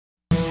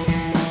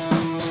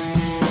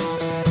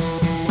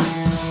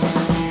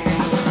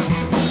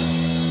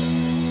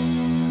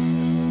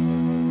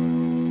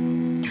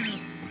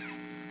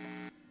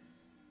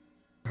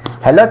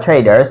Hello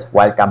traders!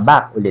 Welcome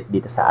back ulit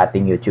dito sa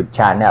ating YouTube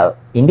channel.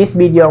 In this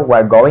video,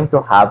 we're going to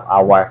have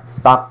our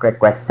stock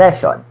request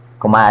session.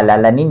 Kung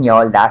maalala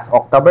ninyo, last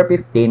October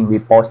 15,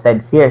 we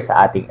posted here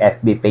sa ating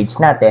FB page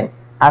natin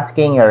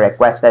asking your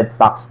requested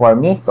stocks for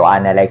me to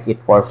analyze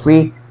it for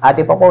free at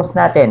ipopost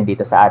natin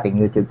dito sa ating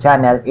YouTube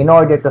channel in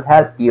order to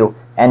help you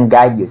and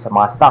guide you sa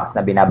mga stocks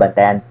na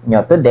binabantayan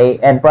nyo today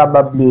and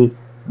probably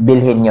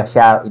bilhin nyo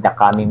siya in the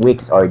coming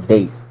weeks or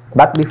days.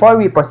 But before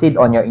we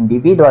proceed on your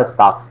individual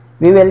stocks,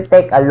 we will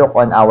take a look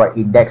on our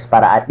index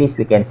para at least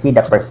we can see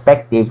the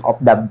perspective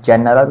of the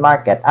general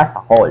market as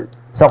a whole.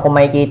 So kung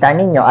makikita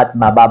ninyo at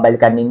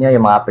mababalikan ninyo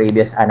yung mga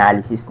previous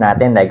analysis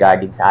natin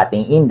regarding sa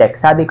ating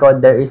index, sabi ko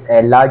there is a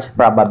large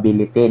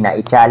probability na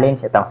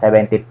i-challenge itong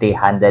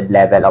 7,300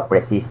 level of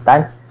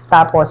resistance.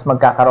 Tapos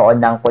magkakaroon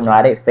ng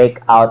kunwari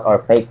fake out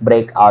or fake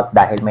breakout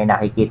dahil may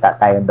nakikita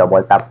tayong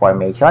double top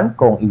formation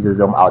kung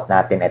i-zoom out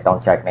natin itong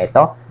chart na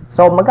ito.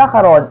 So,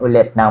 magkakaroon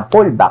ulit ng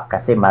pullback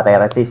kasi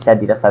mare-resist siya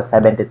dito sa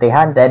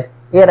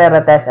 7,300.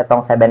 I-retest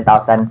itong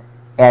 7,000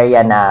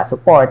 area na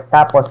support.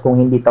 Tapos, kung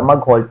hindi to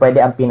mag-hold,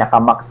 pwede ang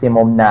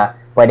pinaka-maximum na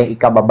pwedeng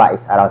ikababa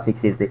is around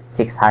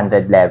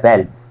 6,600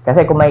 level.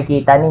 Kasi kung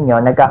makikita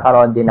ninyo,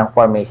 nagkakaroon din ng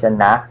formation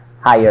na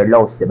higher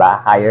lows, di ba?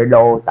 Higher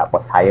low,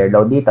 tapos higher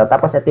low dito.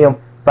 Tapos, ito yung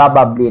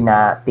probably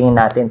na tingin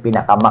natin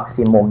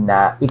pinaka-maximum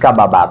na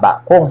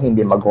ikabababa kung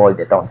hindi mag-hold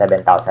itong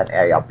 7,000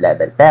 area of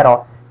level.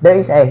 Pero, there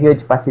is a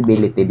huge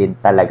possibility din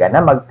talaga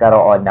na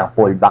magkaroon ng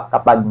pullback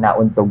kapag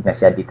nauntog na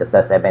siya dito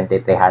sa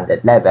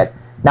 7,300 level.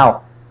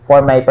 Now, for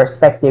my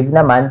perspective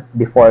naman,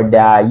 before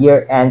the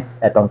year ends,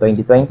 etong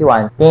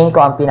 2021, tingin ko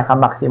ang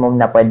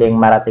pinaka-maximum na pwedeng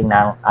marating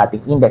ng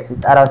ating index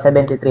is around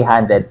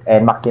 7,300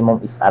 and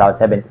maximum is around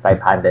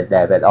 7,500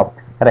 level of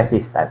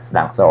resistance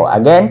lang. So,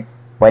 again,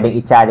 pwedeng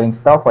i-challenge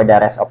to for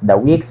the rest of the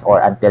weeks or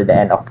until the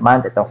end of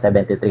month, itong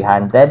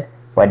 7,300.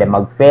 Pwede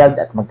mag-failed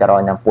at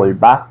magkaroon ng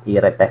pullback,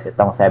 i-retest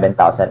itong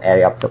 7,000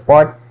 area of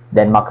support,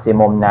 then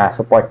maximum na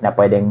support na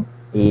pwedeng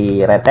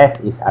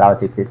i-retest is around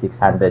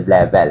 6,600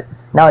 level.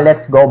 Now,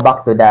 let's go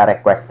back to the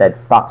requested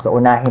stock. So,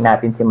 unahin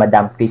natin si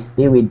Madam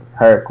Christie with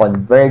her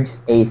Converge,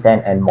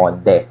 ACEN, and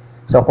MONDE.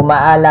 So, kung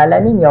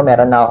maaalala ninyo,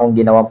 meron na akong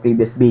ginawang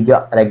previous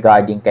video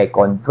regarding kay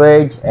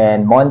Converge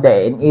and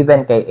MONDE and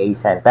even kay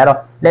ACEN. Pero,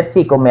 let's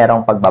see kung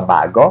merong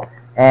pagbabago.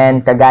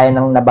 And kagaya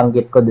ng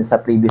nabanggit ko dun sa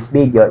previous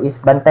video is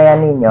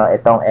bantayan ninyo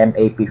itong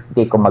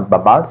MA50 kung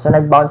magbabounce. So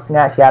nag-bounce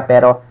nga siya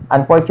pero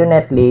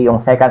unfortunately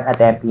yung second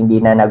attempt hindi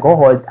na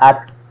nag-hold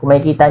at kung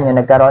makikita nyo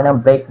nagkaroon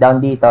ng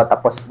breakdown dito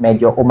tapos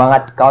medyo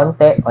umangat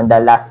kaunti on the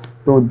last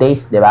 2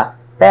 days, di ba?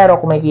 Pero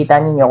kung makikita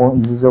niyo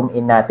kung i-zoom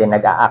in natin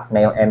nag-a-act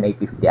na yung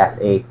MA50 as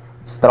a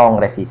strong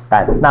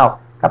resistance.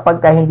 Now, kapag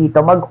ka hindi ito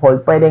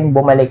mag-hold, pwedeng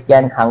bumalik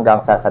yan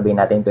hanggang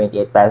sasabihin natin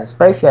 28 pesos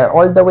per share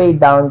all the way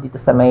down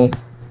dito sa may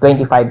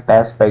 25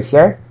 pesos per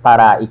share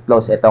para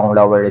i-close itong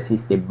lower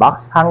resistive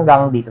box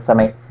hanggang dito sa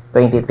may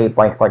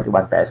 23.41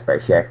 pesos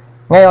per share.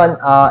 Ngayon,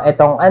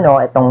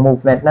 itong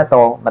movement na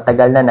to,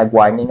 matagal na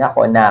nag-warning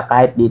ako na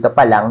kahit dito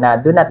pa lang na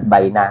do not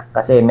buy na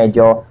kasi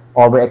medyo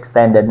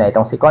overextended na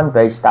itong si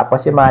Converge.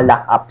 Tapos yung mga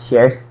lock-up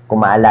shares,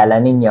 kung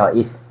maalala ninyo,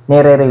 is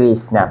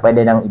nire-release na,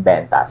 pwede nang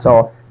ibenta.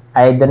 So,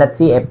 I do not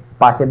see a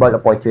possible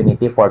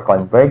opportunity for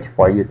Converge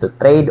for you to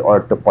trade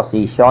or to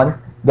position.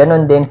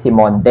 Ganon din si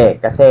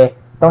MONDE kasi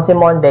itong si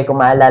MONDE,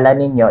 kung maalala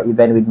ninyo,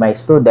 even with my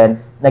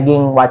students,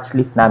 naging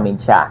watchlist namin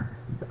siya.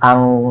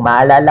 Ang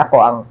maalala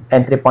ko, ang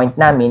entry point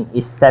namin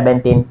is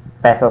 17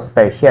 pesos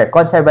per share.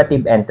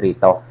 Conservative entry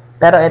to.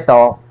 Pero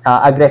ito,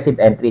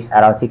 aggressive entries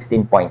around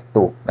 16.2.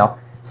 No?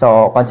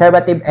 So,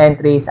 conservative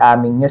entries,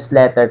 aming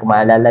newsletter, kung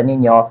maalala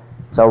ninyo,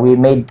 so we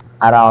made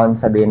around,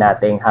 sabihin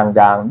natin,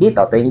 hanggang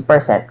dito,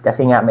 20%.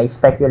 Kasi nga, may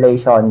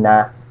speculation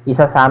na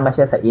isasama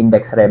siya sa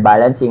index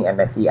rebalancing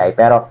MSCI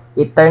pero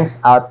it turns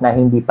out na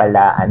hindi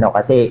pala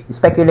kasi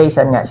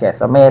speculation nga siya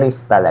so may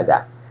risk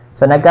talaga.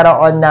 So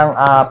nagkaroon ng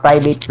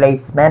private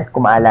placement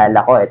kung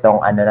maalala ko itong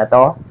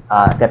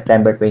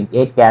September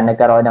 28 kaya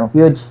nagkaroon ng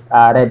huge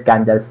red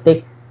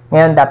candlestick.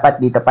 Ngayon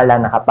dapat dito pala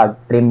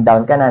nakapag-trim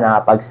down ka na,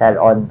 nakapag-sell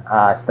on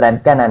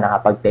strength ka na,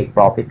 nakapag-take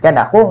profit ka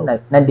na kung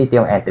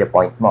nandito yung entry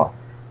point mo.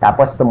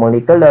 Tapos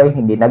tumuloy-tuloy,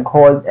 hindi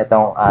nag-hold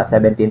itong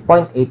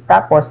 17.8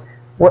 tapos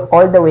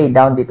all the way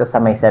down dito sa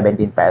may 17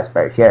 pesos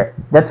per share.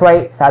 That's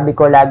why sabi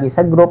ko lagi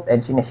sa group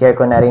and sinishare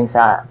ko na rin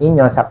sa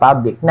inyo sa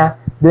public na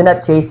do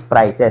not chase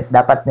prices.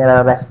 Dapat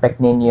nire-respect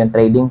ninyo yung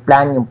trading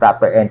plan, yung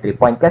proper entry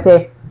point.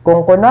 Kasi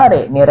kung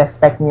kunwari,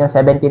 nirespect niyo yung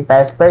 17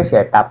 pesos per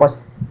share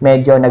tapos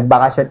medyo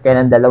nagbakasyon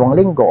kayo ng 2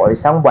 linggo o 1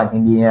 buwan,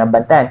 hindi niyo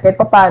nabantayan. Kahit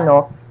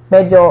paano,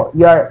 medyo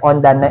you're on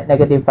the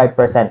negative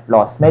 5%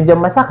 loss. Medyo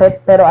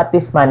masakit pero at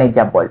least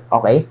manageable.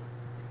 Okay?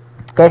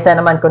 Kaysa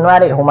naman,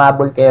 kunwari,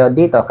 humabol kayo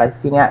dito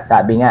kasi nga,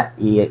 sabi nga,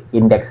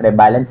 index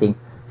rebalancing.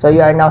 So,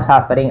 you are now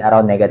suffering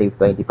around negative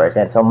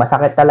 20%. So,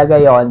 masakit talaga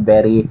yon,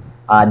 very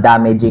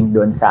damaging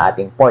dun sa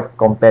ating port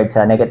compared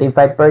sa negative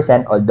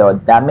 5%, although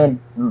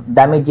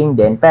damaging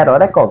din, pero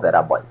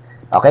recoverable.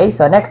 Okay?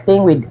 So, next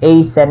thing with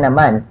ACEN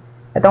naman.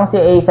 Itong si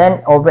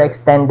ACEN,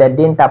 overextended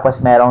din,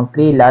 tapos merong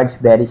 3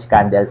 large bearish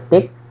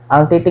candlestick.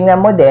 Ang titingnan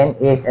mo din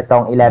is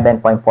itong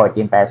 11.14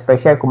 pesos per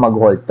share kung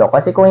mag-hold to.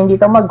 Kasi kung hindi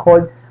to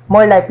mag-hold,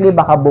 more likely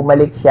baka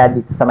bumalik siya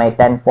dito sa may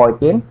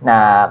 10.14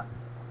 na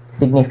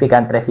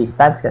significant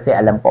resistance kasi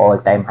alam ko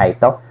all-time high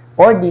to.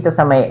 Or dito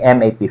sa may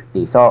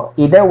MA50. So,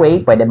 either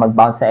way, pwede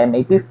mag-bounce sa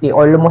MA50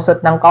 or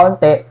lumusot ng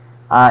kaunti,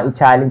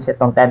 i-challenge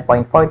itong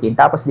 10.14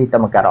 tapos dito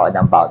magkaroon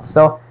ng bounce.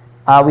 So,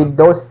 with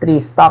those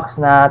three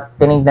stocks na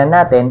tinignan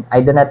natin,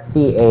 I do not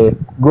see a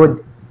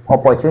good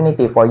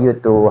opportunity for you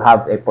to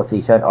have a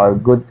position or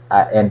good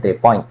entry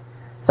point.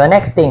 So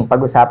next thing,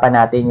 pag-usapan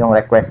natin yung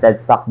requested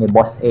stock ni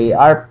Boss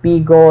AR,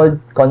 PGOLD,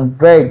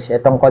 Converge.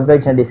 Itong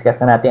Converge na discuss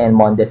na natin in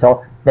MONDE.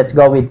 So let's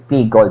go with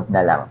PGOLD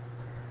na lang.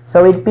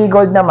 So with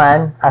PGOLD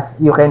naman, as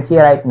you can see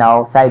right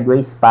now,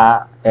 sideways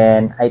pa,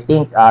 and I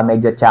think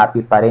medyo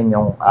choppy pa rin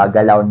yung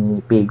galaw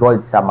ni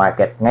PGOLD sa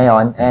market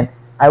ngayon, and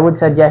I would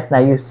suggest na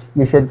you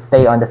should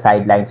stay on the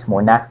sidelines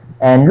muna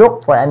and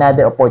look for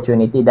another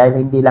opportunity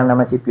dahil hindi lang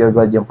naman si Pure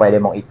Gold yung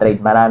pwede mong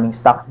i-trade. Maraming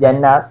stocks dyan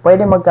na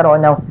pwede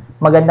magkaroon ng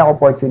magandang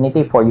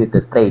opportunity for you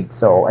to trade.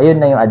 So, ayun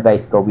na yung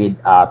advice ko with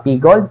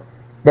PGOLD.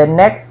 Then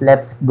next,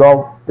 let's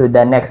go to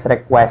the next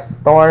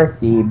requestor,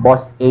 si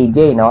Boss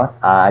AJ, no?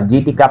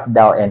 GTCAP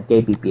daw and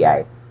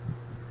KPPI.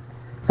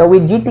 So,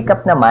 with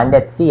GTCAP naman,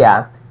 let's see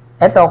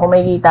Ito, kung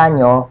makikita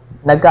nyo,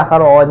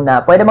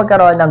 pwede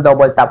magkaroon ng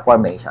double top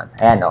formation.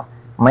 Ayan, no?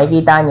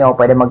 Makikita nyo,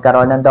 pwede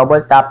magkaroon ng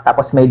double top,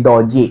 tapos may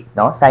doji,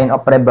 no? Sign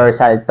of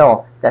reversal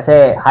to.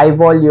 Kasi high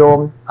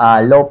volume,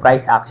 low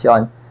price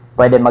action,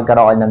 pwede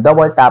magkaroon ng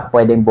double top,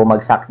 pwedeng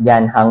bumagsak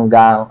dyan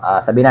hanggang,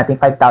 sabihin natin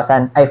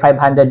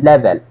 500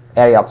 level,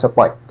 area of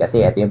support.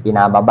 Kasi ito yung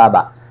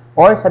pinamababa.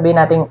 Or sabihin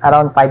natin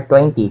around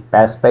 520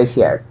 pesos per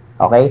share.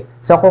 Okay?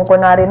 So kung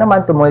kunwari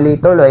naman,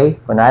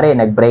 tumuloy-tuloy, kunwari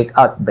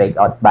breakout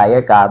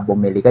buyer ka,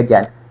 bumili ka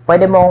dyan,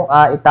 pwede mong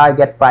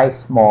i-target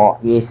price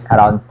mo is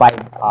around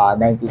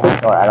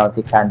 596 or around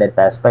 600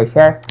 pesos per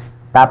share.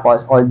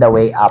 Tapos, all the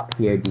way up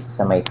here dito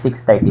sa may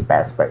 630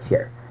 pesos per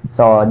share.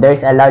 So,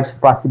 there's a large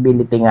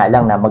possibility nga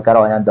lang na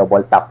magkaroon ng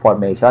double top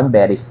formation,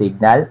 bearish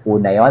signal.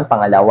 Una yon.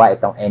 Pangalawa,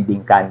 itong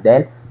ending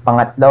candle.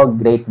 Pangatlo,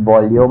 great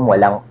volume,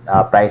 walang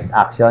price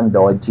action,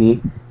 doji.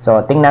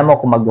 So, tingnan mo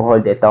kung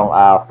mag-hold itong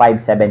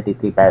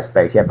 573 pesos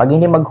per share. Pag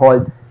hindi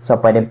mag-hold, so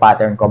pwedeng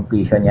pattern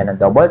completion yan ng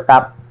double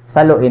top.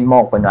 Saluin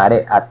mo,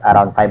 kunwari, at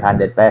around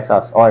 500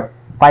 pesos or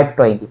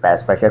 520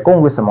 pesos per share kung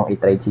gusto mong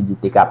i-trade si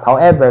GTCAP.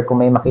 However, kung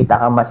may makita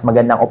kang mas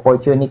magandang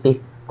opportunity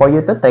for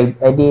you to trade,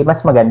 edi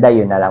mas maganda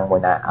yun na lang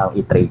muna ang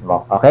i-trade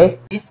mo. Okay?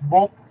 This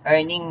book,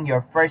 Earning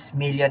Your First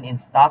Million in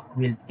Stock,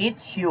 will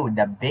teach you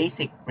the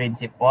basic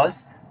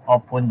principles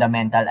of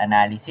fundamental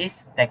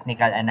analysis,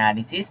 technical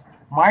analysis,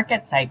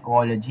 market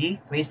psychology,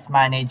 risk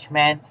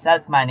management,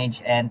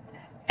 self-management,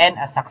 and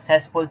a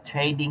successful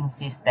trading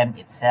system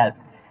itself.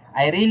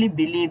 I really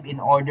believe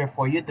in order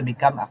for you to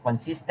become a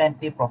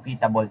consistently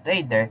profitable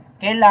trader,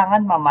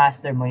 kailangan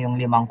ma-master mo yung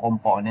 5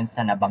 components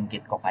na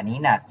nabanggit ko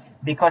kanina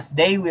because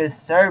they will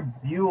serve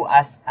you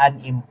as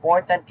an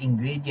important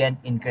ingredient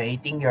in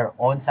creating your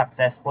own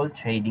successful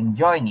trading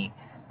journey.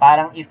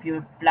 Parang if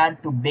you plan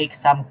to bake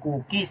some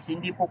cookies,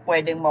 hindi po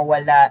pwedeng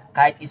mawala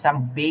kahit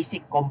isang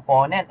basic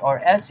component or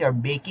else your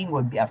baking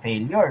would be a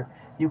failure.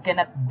 You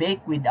cannot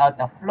bake without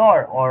a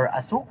flour or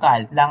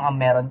asukal lang ang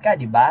meron ka,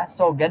 di ba?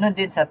 So, ganun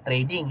din sa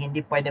trading.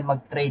 Hindi pwede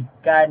mag-trade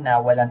ka na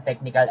walang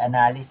technical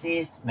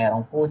analysis,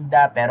 merong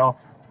funda, pero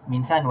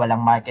minsan walang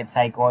market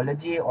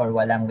psychology or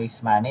walang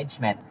risk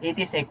management. It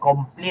is a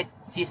complete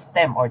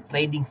system or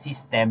trading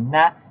system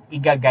na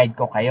i-guide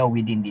ko kayo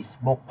within this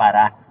book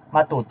para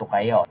matuto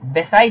kayo.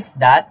 Besides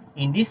that,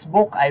 in this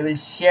book, I will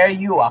share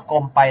you a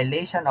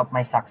compilation of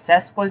my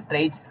successful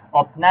trades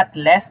of not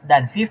less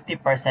than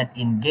 50%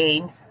 in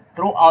gains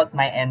throughout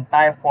my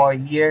entire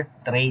 4-year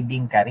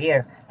trading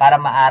career para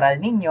maaral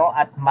ninyo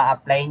at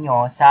ma-apply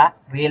nyo sa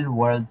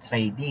real-world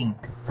trading.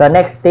 So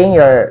next thing,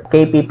 your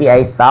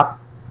KPPI stock.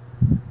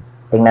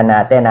 Tingnan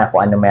natin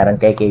kung ano meron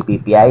kay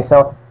KPPI.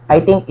 So I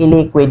think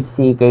illiquid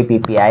si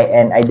KPPI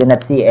and I do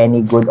not see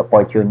any good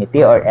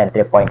opportunity or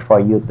entry point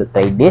for you to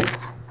trade this.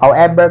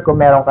 However,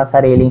 kung meron kang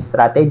sariling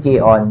strategy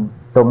on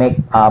to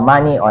make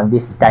money on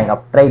this kind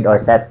of trade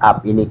or set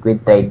up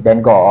illiquid trade,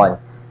 then go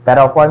on.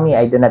 Pero for me,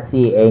 I do not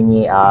see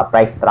any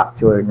price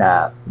structure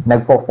na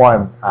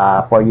nagpo-form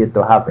for you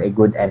to have a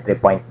good entry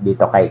point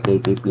dito kay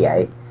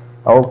KPPI.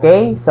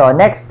 Okay, so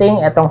next thing,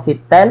 itong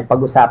Sitel,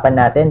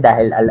 pag-usapan natin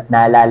dahil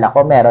naalala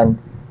ko meron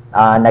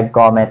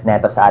nag-comment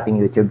neto sa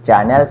ating YouTube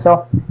channel.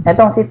 So,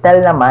 itong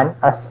Sitel naman,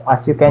 as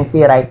you can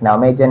see right now,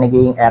 medyo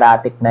naging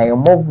erratic na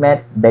yung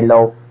movement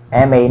below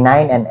MA9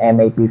 and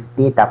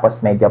MA50, tapos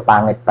medyo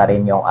pangit pa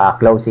rin yung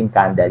closing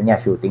candle niya,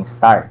 shooting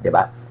star, di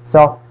ba?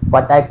 So,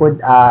 what I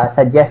could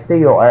suggest to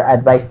you or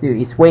advise to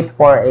you is wait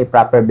for a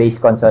proper base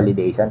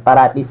consolidation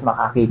para at least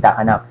makakita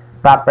ka ng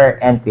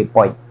proper entry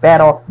point.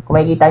 Pero, kung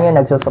makikita nyo,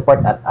 nagsusupport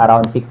at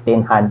around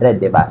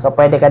 1600, di ba? So,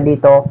 pwede ka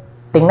dito,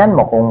 tingnan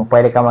mo kung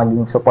pwede ka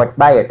maging support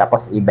buyer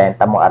tapos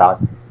ibenta mo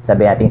around,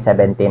 sabi natin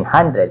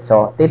 1700.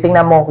 So,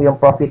 titingnan mo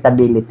yung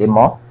profitability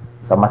mo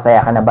So, masaya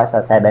ka na ba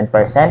sa 7%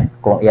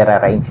 kung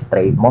i-range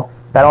trade mo?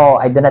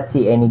 Pero, I do not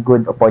see any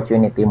good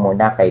opportunity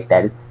muna kay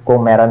TEL.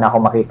 Kung meron ako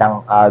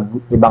makitang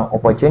ibang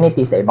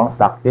opportunity sa ibang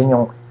stock, yun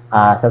yung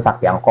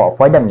sasakyan ko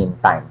for the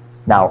meantime.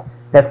 Now,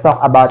 let's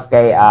talk about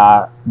kay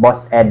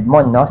Boss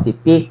Edmond, no? Si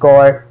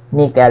PCOR,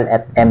 NIKL,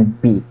 at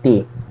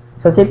MBT.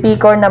 So, si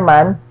PCOR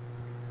naman,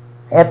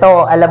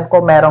 ito, alam ko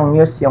merong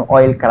news yung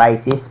oil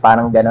crisis,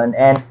 parang ganun.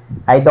 And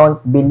I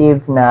don't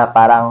believe na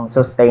parang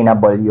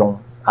sustainable yung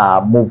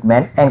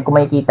movement. And kung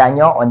makikita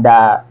nyo, on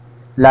the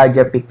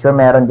larger picture,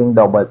 meron ding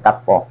double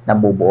top po na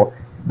bubuo.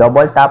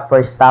 Double top,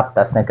 first top,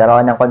 tapos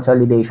nagkaroon ng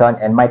consolidation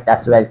and might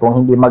as well, kung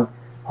hindi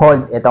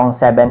mag-hold itong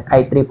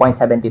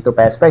 3.72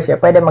 pesos per share,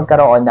 pwede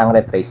magkaroon ng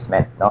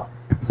retracement, no?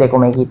 Kasi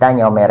kung makikita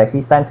nyo, may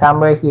resistance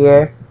somewhere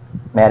here,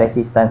 may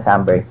resistance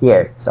somewhere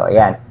here. So,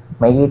 ayan,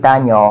 makikita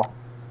nyo,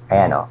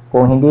 ayan o.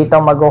 Kung hindi ito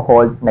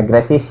mag-hold,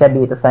 nag-resist siya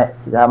dito sa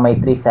may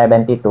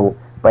 372,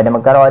 pwede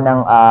magkaroon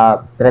ng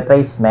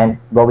retracement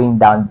going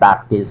down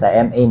back dito sa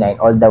MA9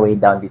 all the way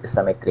down dito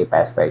sa may 3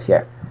 pesos per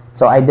share.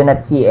 So, I do not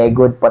see a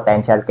good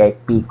potential kay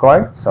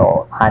PCOR.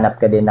 So,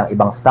 hanap ka din ng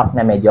ibang stock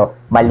na medyo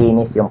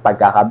malinis yung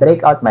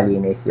pagkaka-breakout,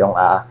 malinis yung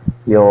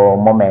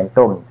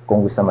momentum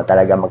kung gusto mo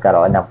talaga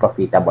magkaroon ng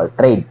profitable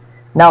trade.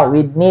 Now,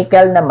 with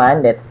NIKL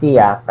naman, let's see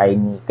kay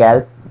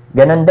NIKL,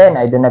 ganun din,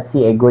 I do not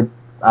see a good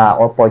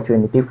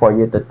opportunity for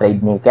you to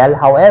trade NIKL.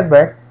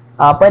 However,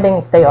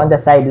 pwedeng stay on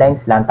the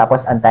sidelines lang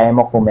tapos antayin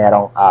mo kung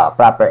merong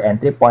proper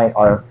entry point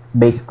or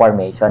base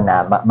formation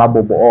na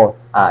mabubuo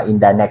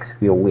in the next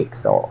few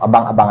weeks. So,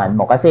 abang-abangan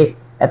mo. Kasi,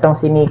 etong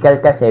si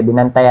NIKL kasi,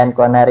 binantayan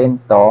ko na rin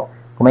to.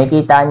 Kung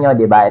makikita nyo,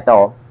 di ba,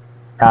 ito,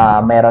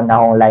 meron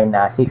akong line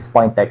na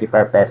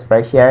 6.34 pesos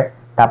per share.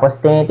 Tapos,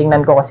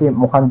 tinitingnan ko kasi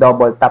mukhang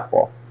double top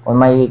po.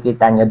 Kung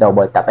makikita nyo,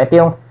 double top. Ito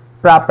yung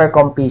proper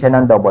completion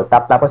ng double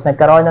top. Tapos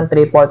nagkaroon ng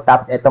triple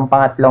top, itong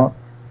pangatlong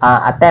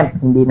attempt,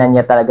 hindi na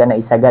niya talaga na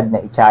isagad na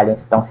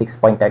i-challenge itong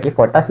 6.34,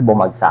 tapos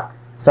bumagsak.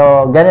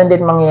 So, ganun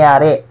din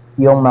mangyayari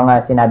yung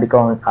mga sinabi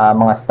kong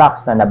mga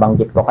stocks na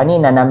nabanggit ko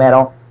kanina na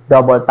merong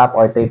double top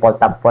or triple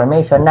top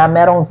formation na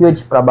merong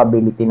huge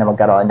probability na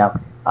magkaroon ng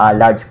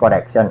large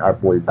correction or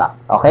pullback.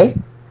 Okay?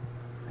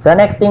 So,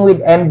 next thing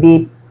with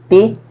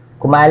MBT,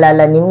 kung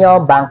maalala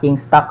ninyo, banking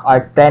stock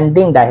are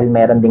trending dahil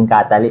meron ding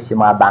catalyst yung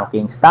mga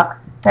banking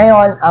stock.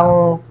 Ngayon,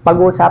 ang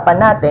pag-uusapan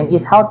natin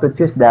is how to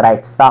choose the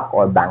right stock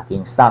or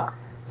banking stock.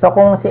 So,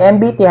 kung si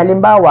MBT,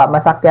 halimbawa,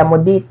 masakyan mo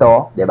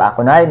dito, di ba?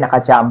 Kunwari,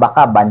 nakachamba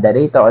ka, banda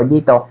rito or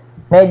dito,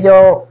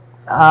 medyo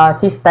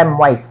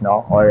system-wise,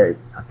 no? Or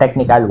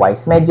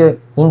technical-wise, medyo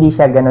hindi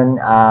siya ganun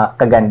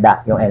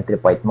kaganda yung entry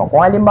point mo.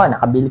 Kung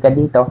halimbawa, nakabili ka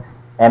dito,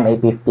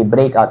 MA50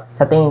 breakout,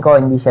 sa tingin ko,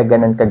 hindi siya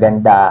ganun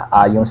kaganda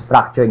yung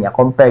structure niya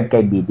compared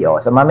kay BDO.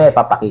 So, mamaya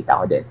papakita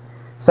ko din.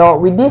 So,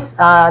 with this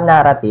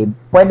narrative,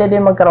 pwede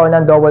din magkaroon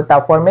ng double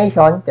top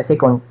formation kasi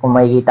kung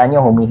makikita nyo,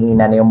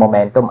 humihina na yung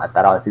momentum at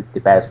around 50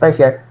 pesos per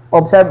share.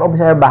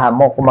 Obserbahan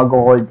mo kung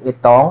mag-hold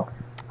itong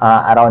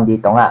around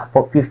dito nga,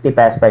 50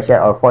 pesos per share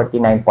or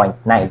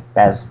 49.9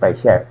 pesos per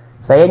share.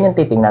 So, yan yung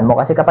titingnan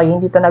mo kasi kapag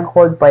hindi ito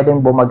nag-hold,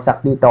 pwedeng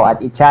bumagsak dito at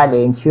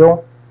i-challenge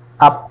yung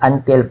up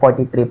until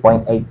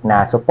 43.8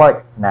 na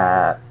support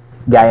na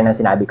gaya ng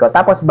sinabi ko.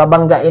 Tapos,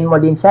 babanggain mo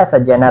din siya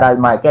sa general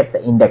market, sa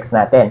index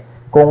natin.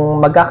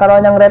 Kung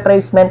magkakaroon ng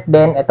retracement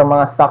din itong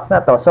mga stocks na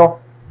to, so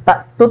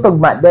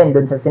tutugma din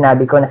dun sa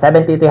sinabi ko na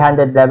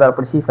 7,300 level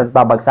persistent,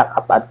 babagsak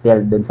up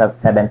until dun sa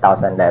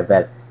 7,000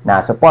 level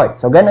na support.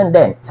 So, ganun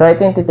din. So,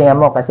 ito yung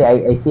titingnan mo kasi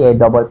I see a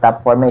double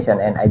top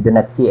formation and I do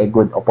not see a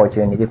good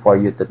opportunity for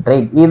you to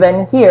trade.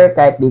 Even here,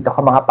 kahit dito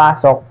ka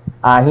makapasok,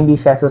 hindi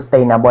siya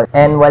sustainable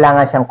and wala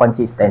nga siyang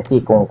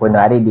consistency. Kung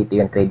kunwari dito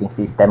yung trading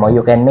system mo,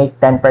 you can make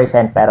 10%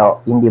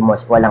 pero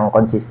walang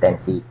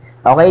consistency.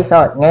 Okay, so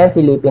ngayon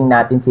silipin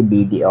natin si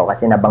BDO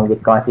kasi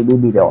nabanggit ko nga si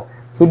BDO.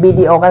 Si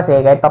BDO kasi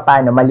kahit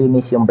paano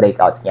malinis yung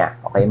breakout niya.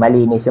 Okay,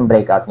 malinis yung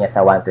breakout niya sa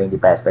 120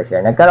 pesos per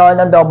share.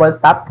 Nagkaroon ng double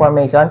top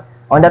formation.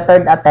 On the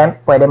third attempt,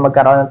 pwede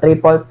magkaroon ng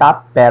triple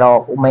top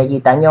pero kung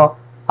makikita nyo,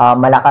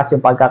 malakas yung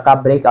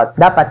pagkaka-breakout.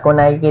 Dapat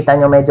kung nakikita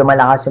nyo medyo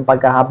malakas yung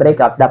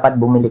pagkaka-breakout, dapat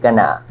bumili ka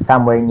na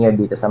somewhere near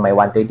dito sa may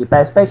 120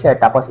 pesos per share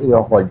tapos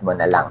i-hold mo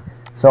na lang.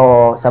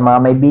 So, sa mga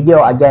may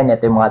video, again,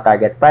 ito yung mga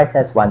target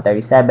prices,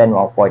 137,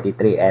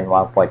 143, and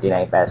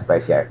 149 pesos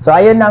per share. So,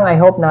 ayun lang. I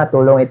hope na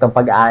tulong itong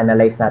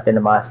pag-a-analyze natin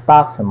ng mga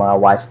stocks, ng mga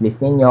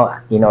watchlist ninyo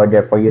in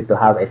order for you to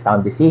have a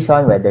sound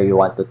decision whether you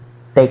want to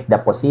take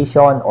the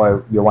position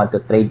or you want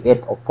to trade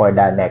it for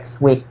the next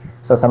week.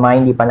 So, sa mga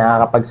hindi pa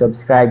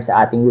nakakapag-subscribe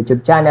sa ating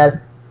YouTube channel,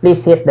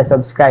 please hit the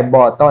subscribe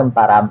button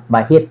para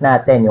ma-hit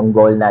natin yung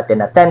goal natin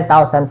na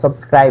 10,000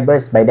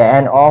 subscribers by the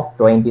end of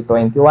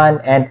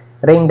 2021 and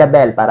ring the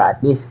bell para at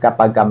least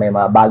kapag may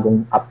mga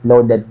bagong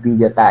uploaded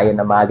video tayo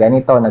na mga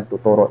ganito,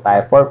 nagtuturo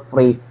tayo for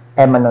free,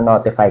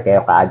 manonotify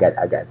kayo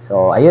kaagad-agad.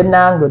 So, ayun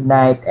lang. Good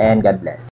night and God bless.